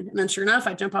going. And then sure enough,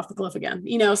 I jump off the cliff again,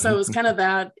 so it was kind of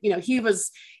that, he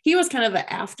was kind of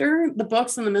the after. The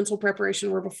books and the mental preparation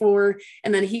were before,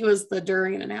 and then he was the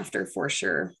during and after for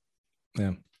sure.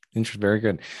 Yeah. Interesting. Very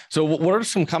good. So what are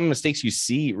some common mistakes you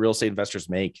see real estate investors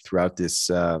make throughout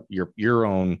this, your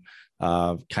own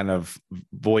kind of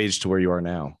voyage to where you are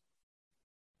now?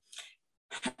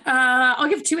 I'll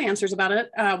give two answers about it.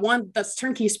 One that's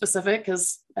turnkey specific,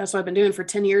 because that's what I've been doing for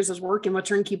 10 years is working with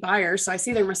turnkey buyers. So I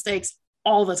see their mistakes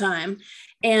all the time.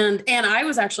 And I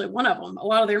was actually one of them. A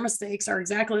lot of their mistakes are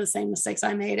exactly the same mistakes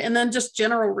I made. And then just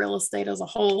general real estate as a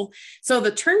whole. So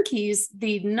the turnkeys,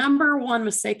 the number one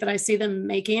mistake that I see them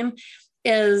making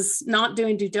is not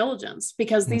doing due diligence,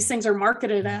 because these things are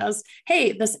marketed as,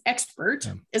 hey, this expert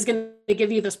is going to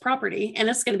give you this property and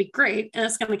it's going to be great and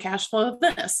it's going to cash flow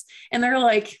this. And they're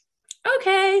like,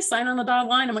 okay, sign on the dotted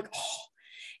line. I'm like, oh,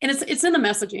 and it's in the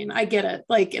messaging. I get it.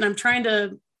 Like, and I'm trying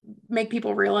to make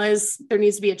people realize there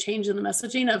needs to be a change in the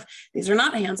messaging of these are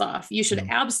not hands off. You should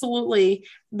absolutely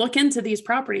look into these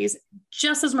properties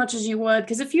just as much as you would.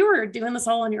 Because if you were doing this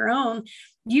all on your own,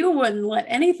 you wouldn't let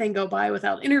anything go by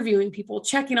without interviewing people,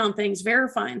 checking on things,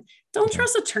 verifying. Don't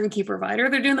trust a turnkey provider.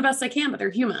 They're doing the best they can, but they're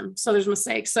human. So there's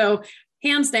mistakes. So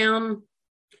hands down,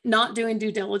 not doing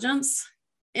due diligence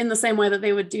in the same way that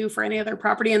they would do for any other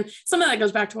property. And some of that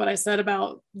goes back to what I said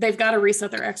about they've got to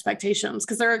reset their expectations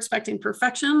because they're expecting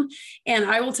perfection. And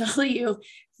I will tell you,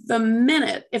 the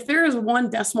minute, if there is one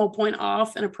decimal point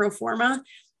off in a pro forma,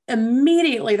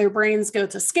 immediately their brains go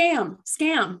to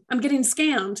scam. I'm getting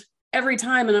scammed every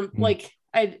time. And I'm like,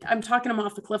 I'm talking them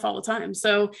off the cliff all the time.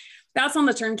 So that's on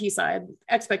the turnkey side,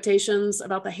 expectations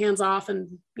about the hands off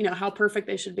and, how perfect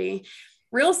they should be.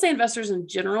 Real estate investors in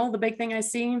general, the big thing I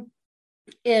see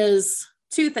is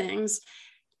two things: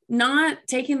 not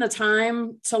taking the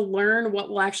time to learn what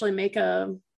will actually make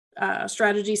a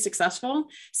strategy successful.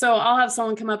 So I'll have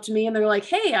someone come up to me and they're like,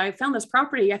 hey, I found this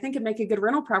property. I think it'd make a good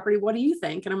rental property. What do you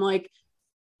think? And I'm like,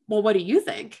 well, what do you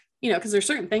think? Because there's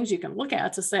certain things you can look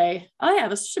at to say, oh yeah,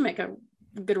 this should make a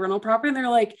good rental property. And they're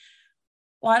like,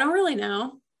 well, I don't really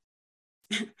know.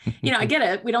 I get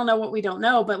it. We don't know what we don't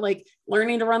know, but like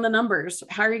learning to run the numbers,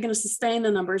 how are you going to sustain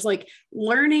the numbers? Like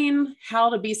learning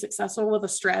how to be successful with a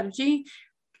strategy.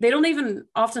 They don't even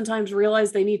oftentimes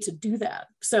realize they need to do that.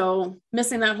 So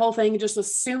missing that whole thing, just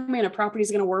assuming a property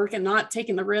is going to work and not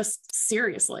taking the risk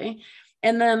seriously.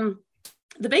 And then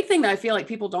the big thing that I feel like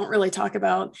people don't really talk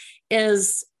about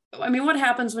is, what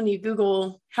happens when you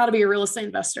Google how to be a real estate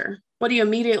investor? What do you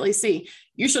immediately see?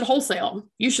 You should wholesale.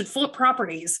 You should flip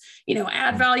properties,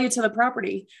 add value to the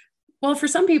property. Well, for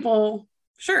some people,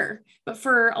 Sure. But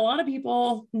for a lot of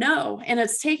people, no. And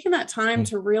it's taking that time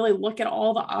to really look at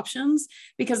all the options,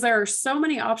 because there are so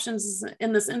many options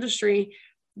in this industry.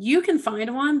 You can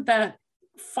find one that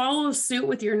follows suit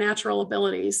with your natural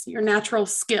abilities, your natural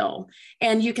skill,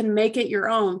 and you can make it your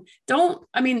own.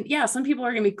 Some people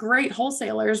are going to be great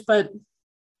wholesalers, but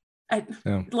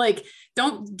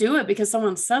don't do it because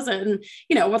someone says it. And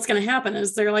what's going to happen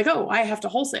is they're like, oh, I have to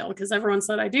wholesale because everyone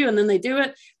said I do. And then they do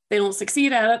it. They don't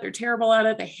succeed at it. They're terrible at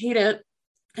it. They hate it.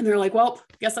 And they're like, well,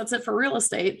 I guess that's it for real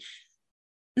estate.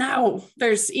 No,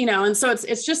 there's, and so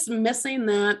it's just missing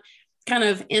that kind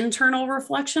of internal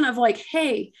reflection of like,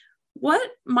 hey, what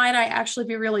might I actually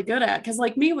be really good at? Because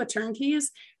like me with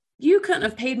turnkeys, you couldn't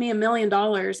have paid me $1 million,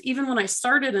 even when I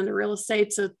started into real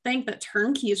estate, to think that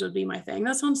turnkeys would be my thing.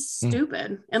 That sounds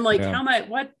stupid. And like,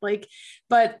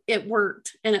 but it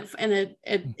worked, and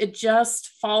it just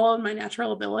followed my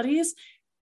natural abilities.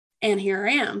 And here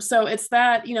I am. So it's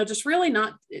that, just really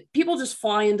not, people just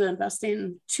fly into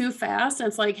investing too fast. And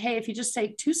it's like, hey, if you just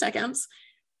take 2 seconds,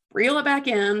 reel it back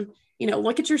in,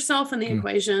 look at yourself in the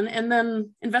equation, and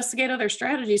then investigate other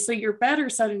strategies, so you're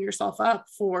better setting yourself up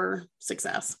for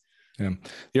success. Yeah.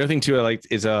 The other thing too, I like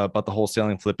is about the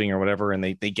wholesaling, flipping or whatever, and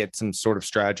they get some sort of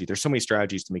strategy. There's so many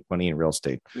strategies to make money in real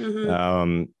estate.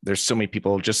 There's so many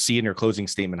people. Just see in your closing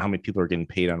statement how many people are getting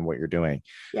paid on what you're doing,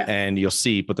 and you'll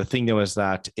see. But the thing though is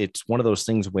that it's one of those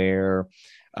things where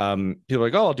people are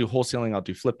like, oh, I'll do wholesaling, I'll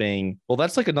do flipping. Well,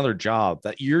 that's like another job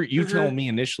that you told me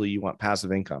initially you want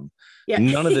passive income. Yeah.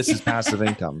 None of this is passive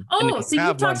income. Oh, so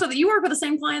you talk so that you work with the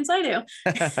same clients I do.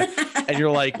 And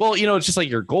you're like, well, it's just like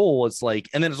your goal. It's like,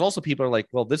 and then there's also people are like,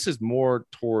 well, this is more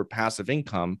toward passive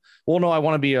income. Well, no, I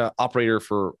want to be an operator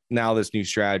for now this new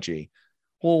strategy.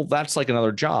 Well, that's like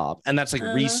another job. And that's like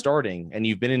restarting. And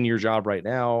you've been in your job right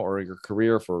now or your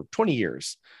career for 20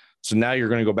 years. So now you're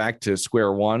going to go back to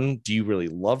square one. Do you really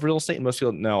love real estate? And most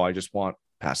people, no, I just want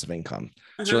passive income.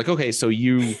 So you're like, okay, so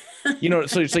so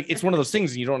it's like, it's one of those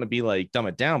things, and you don't want to be like dumb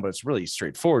it down, but it's really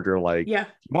straightforward. You're like, you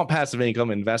want passive income,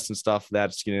 invest in stuff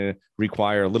that's going to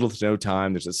require little to no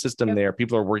time. There's a system there.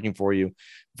 People are working for you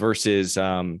versus, hey,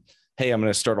 I'm going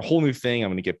to start a whole new thing. I'm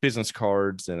going to get business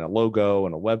cards and a logo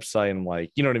and a website. And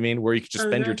like, you know what I mean? Where you could just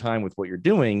spend your time with what you're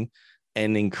doing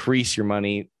and increase your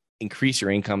money, increase your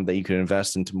income that you can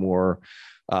invest into more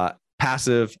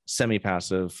passive,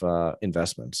 semi-passive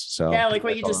investments. So yeah, like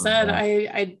what you just said,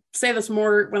 I say this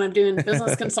more when I'm doing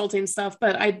business consulting stuff,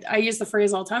 but I use the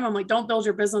phrase all the time. I'm like, don't build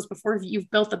your business before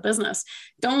you've built the business.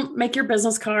 Don't make your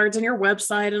business cards and your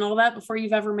website and all that before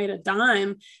you've ever made a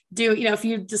dime. If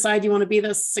you decide you want to be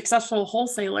this successful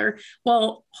wholesaler,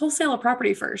 well, wholesale a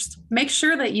property first. Make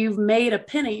sure that you've made a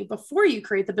penny before you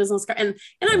create the business card. And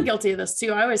I'm guilty of this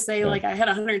too. I always say like I had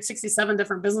 167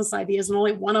 different business ideas and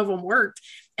only one of them worked.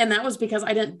 And that was because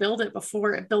I didn't build it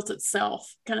before it built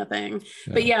itself, kind of thing.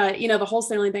 Yeah. But the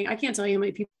wholesaling thing, I can't tell you how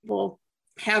many people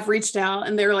have reached out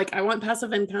and they're like, I want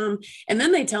passive income. And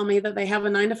then they tell me that they have a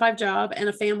 9-to-5 job and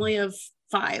a family of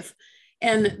 5.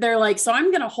 And they're like, so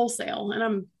I'm going to wholesale.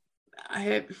 And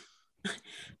my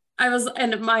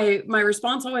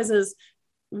response always is,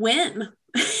 when?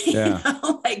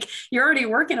 Like you're already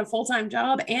working a full-time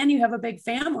job and you have a big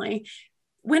family.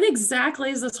 When exactly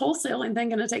is this wholesaling thing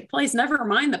going to take place? Never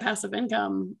mind the passive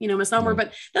income, misnomer.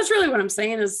 But that's really what I'm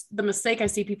saying is the mistake I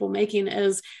see people making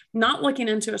is not looking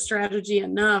into a strategy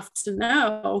enough to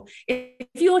know. If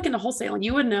you look into wholesaling,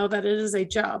 you would know that it is a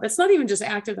job. It's not even just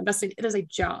active investing. It is a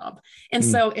job. And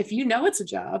so if you know it's a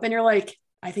job and you're like,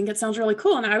 I think it sounds really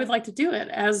cool and I would like to do it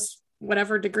as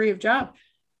whatever degree of job,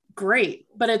 great.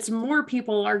 But it's more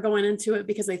people are going into it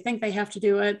because they think they have to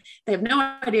do it. They have no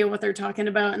idea what they're talking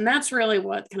about. And that's really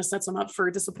what kind of sets them up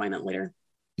for disappointment later.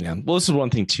 Yeah. Well, this is one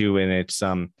thing too. And it's,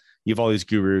 you have all these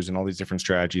gurus and all these different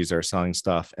strategies that are selling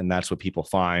stuff. And that's what people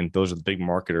find. Those are the big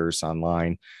marketers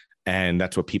online. And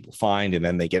that's what people find. And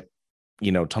then they get,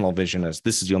 tunnel vision as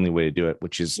this is the only way to do it,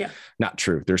 which is not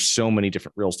true. There's so many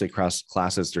different real estate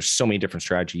classes. There's so many different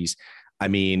strategies. I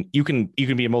mean, you can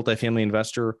be a multifamily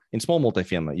investor in small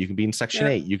multifamily. You can be in Section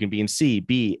 8. You can be in C,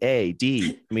 B, A,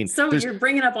 D. I mean, so you're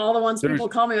bringing up all the ones people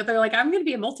call me, but they're like, I'm going to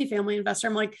be a multifamily investor.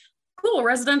 I'm like, cool,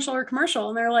 residential or commercial?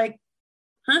 And they're like,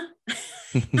 huh?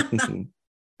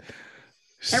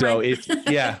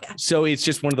 So it's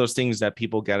just one of those things that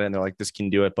people get it and they're like, this can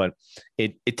do it. But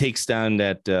it takes down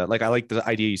that, like, I like the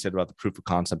idea you said about the proof of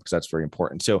concept because that's very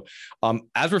important. So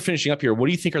as we're finishing up here, what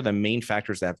do you think are the main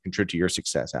factors that have contributed to your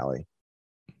success, Allie?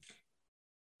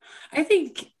 I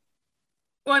think,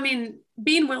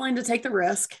 being willing to take the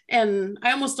risk. And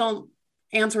I almost don't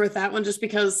answer with that one just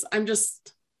because I'm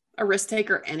just a risk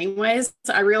taker anyways.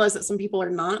 I realize that some people are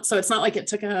not. So it's not like it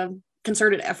took a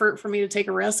concerted effort for me to take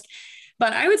a risk.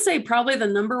 But I would say probably the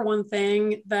number one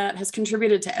thing that has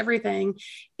contributed to everything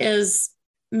is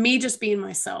me just being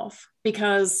myself,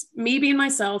 because me being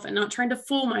myself and not trying to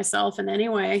fool myself in any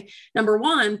way, number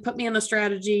one, put me in the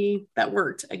strategy that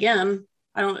worked. Again,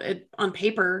 on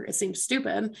paper, it seems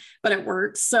stupid, but it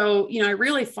worked. So, you know, I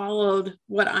really followed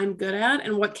what I'm good at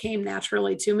and what came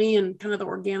naturally to me and kind of the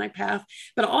organic path,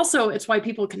 but also it's why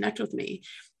people connect with me.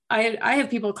 I have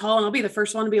people call and I'll be the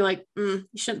first one to be like, you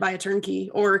shouldn't buy a turnkey,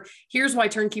 or here's why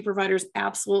turnkey providers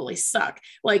absolutely suck.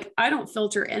 Like, I don't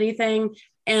filter anything.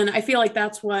 And I feel like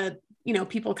that's what, you know,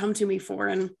 people come to me for.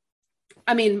 And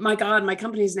I mean, my God, my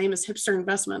company's name is Hipster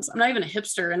Investments. I'm not even a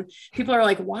hipster. And people are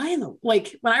like, why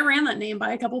like when I ran that name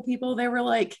by a couple of people, they were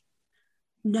like,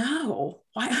 no,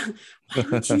 why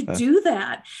would you do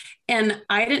that? And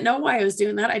I didn't know why I was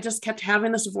doing that. I just kept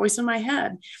having this voice in my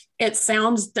head. It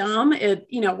sounds dumb. It,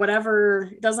 you know,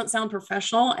 whatever, it doesn't sound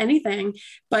professional, anything,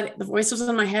 but the voice was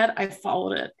in my head. I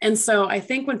followed it. And so I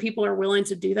think when people are willing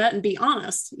to do that and be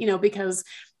honest, you know, because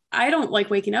I don't like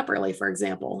waking up early, for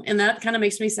example, and that kind of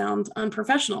makes me sound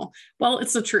unprofessional. Well,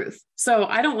 it's the truth. So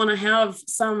I don't want to have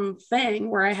something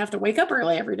where I have to wake up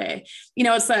early every day. You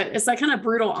know, it's that kind of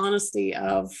brutal honesty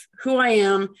of who I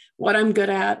am, what I'm good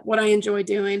at, what I enjoy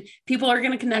doing. People are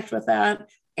going to connect with that,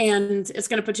 and it's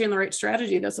going to put you in the right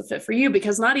strategy that's a fit for you,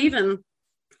 because not even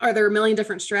are there a million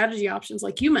different strategy options,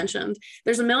 like you mentioned,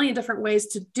 there's a million different ways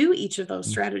to do each of those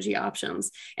strategy options.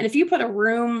 And if you put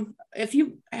if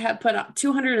you have put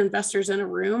 200 investors in a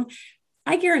room,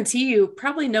 I guarantee you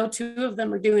probably no two of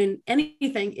them are doing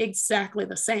anything exactly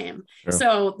the same. Sure.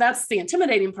 So that's the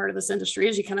intimidating part of this industry,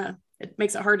 is it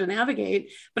makes it hard to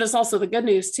navigate, but it's also the good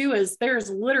news too, is there's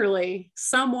literally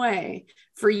some way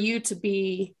for you to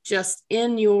be just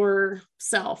in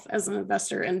yourself as an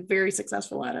investor and very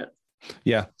successful at it.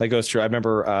 Yeah, that goes true. I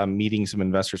remember meeting some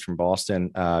investors from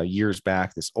Boston years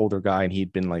back, this older guy, and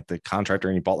he'd been like the contractor,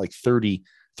 and he bought like 30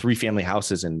 3-family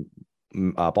houses in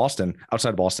Boston,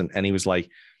 outside of Boston. And he was like,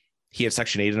 he had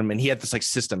Section 8 in him, and he had this like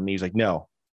system. And he was like, no,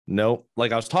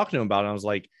 like I was talking to him about it. And I was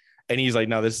like, and he's like,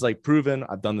 no, this is like proven.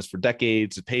 I've done this for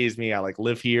decades. It pays me. I like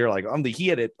live here. Like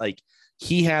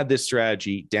he had this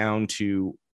strategy down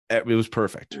to, it was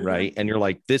perfect. Mm-hmm. Right. And you're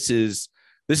like, this is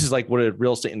like what a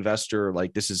real estate investor,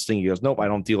 like this is the thing. He goes, nope, I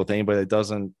don't deal with anybody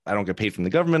that I don't get paid from the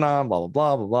government on, blah, blah,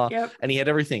 blah, blah, blah. Yep. And he had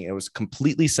everything. It was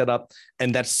completely set up.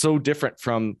 And that's so different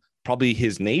from probably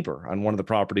his neighbor on one of the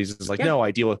properties. It's like, no,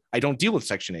 I don't deal with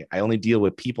Section 8. I only deal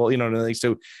with people, you know,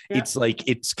 so it's like,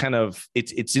 it's kind of,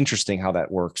 it's interesting how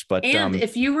that works. But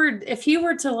if he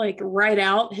were to like write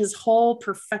out his whole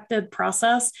perfected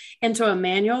process into a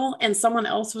manual and someone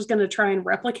else was going to try and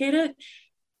replicate it,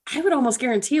 I would almost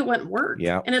guarantee it wouldn't work.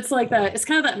 Yeah. And it's like that, it's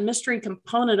kind of that mystery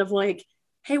component of like,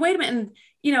 hey, wait a minute. And,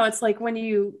 you know, it's like when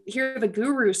you hear the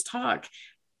gurus talk,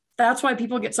 that's why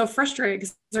people get so frustrated,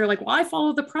 because they're like, well, I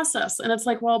followed the process. And it's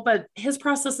like, well, but his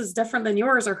process is different than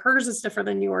yours, or hers is different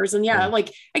than yours. And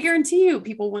like, I guarantee you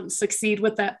people wouldn't succeed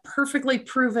with that perfectly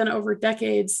proven over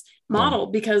decades model,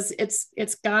 because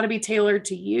it's got to be tailored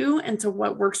to you and to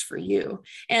what works for you.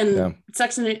 And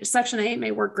Section 8 may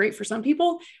work great for some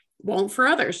people, won't for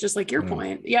others, just like your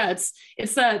point. Yeah,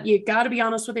 it's that you got to be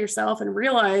honest with yourself and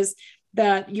realize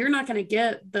that you're not going to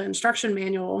get the instruction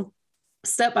manual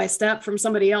step by step from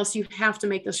somebody else. You have to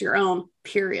make this your own,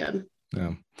 period.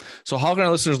 Yeah. So how can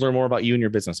our listeners learn more about you and your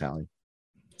business, Allie?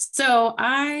 So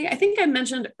I think I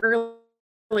mentioned earlier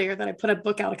that I put a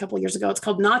book out a couple of years ago. It's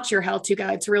called Not Your How-To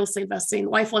Guide to Real Estate Investing,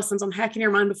 Life Lessons on Hacking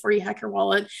Your Mind Before You Hack Your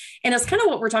Wallet. And it's kind of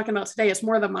what we're talking about today. It's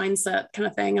more of the mindset kind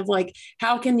of thing of like,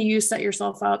 how can you set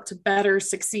yourself up to better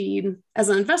succeed as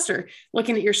an investor,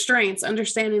 looking at your strengths,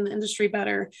 understanding the industry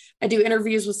better. I do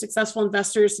interviews with successful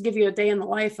investors to give you a day in the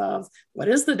life of what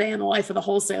is the day in the life of the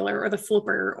wholesaler or the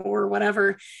flipper or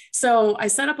whatever. So I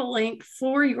set up a link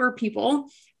for your people.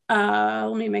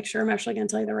 Let me make sure I'm actually going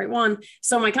to tell you the right one.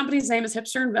 So my company's name is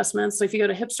Hipster Investments. So if you go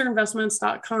to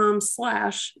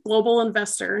hipsterinvestments.com/global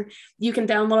investor, you can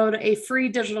download a free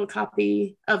digital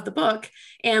copy of the book.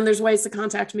 And there's ways to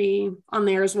contact me on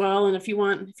there as well. And if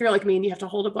you're like me and you have to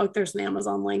hold a book, there's an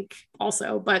Amazon link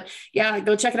also. But yeah,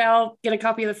 go check it out, get a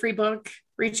copy of the free book,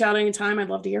 reach out anytime. I'd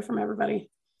love to hear from everybody.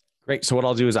 Great. So what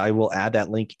I'll do is I will add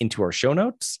that link into our show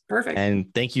notes. Perfect.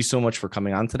 And thank you so much for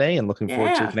coming on today, and looking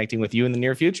forward to connecting with you in the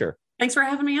near future. Thanks for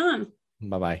having me on.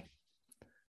 Bye-bye.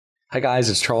 Hi guys,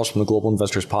 it's Charles from the Global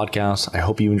Investors Podcast. I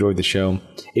hope you enjoyed the show.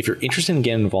 If you're interested in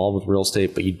getting involved with real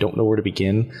estate, but you don't know where to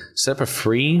begin, set up a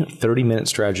free 30-minute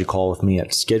strategy call with me at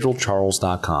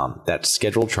schedulecharles.com. That's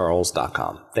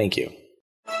schedulecharles.com. Thank you.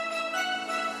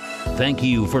 Thank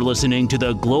you for listening to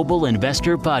the Global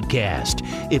Investor Podcast.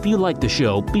 If you like the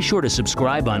show, be sure to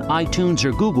subscribe on iTunes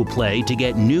or Google Play to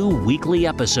get new weekly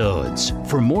episodes.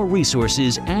 For more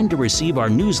resources and to receive our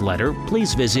newsletter,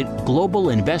 please visit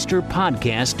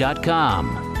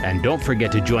globalinvestorpodcast.com. And don't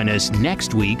forget to join us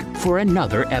next week for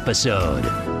another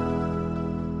episode.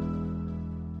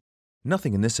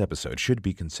 Nothing in this episode should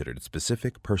be considered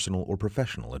specific, personal, or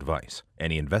professional advice.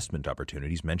 Any investment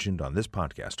opportunities mentioned on this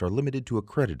podcast are limited to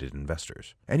accredited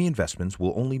investors. Any investments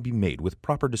will only be made with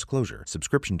proper disclosure,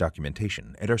 subscription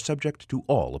documentation, and are subject to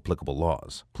all applicable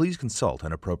laws. Please consult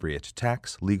an appropriate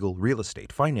tax, legal, real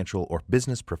estate, financial, or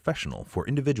business professional for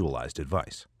individualized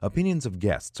advice. Opinions of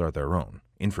guests are their own.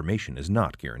 Information is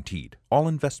not guaranteed. All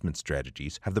investment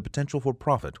strategies have the potential for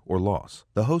profit or loss.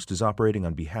 The host is operating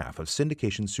on behalf of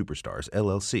Syndication Superstars,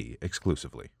 LLC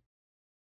exclusively.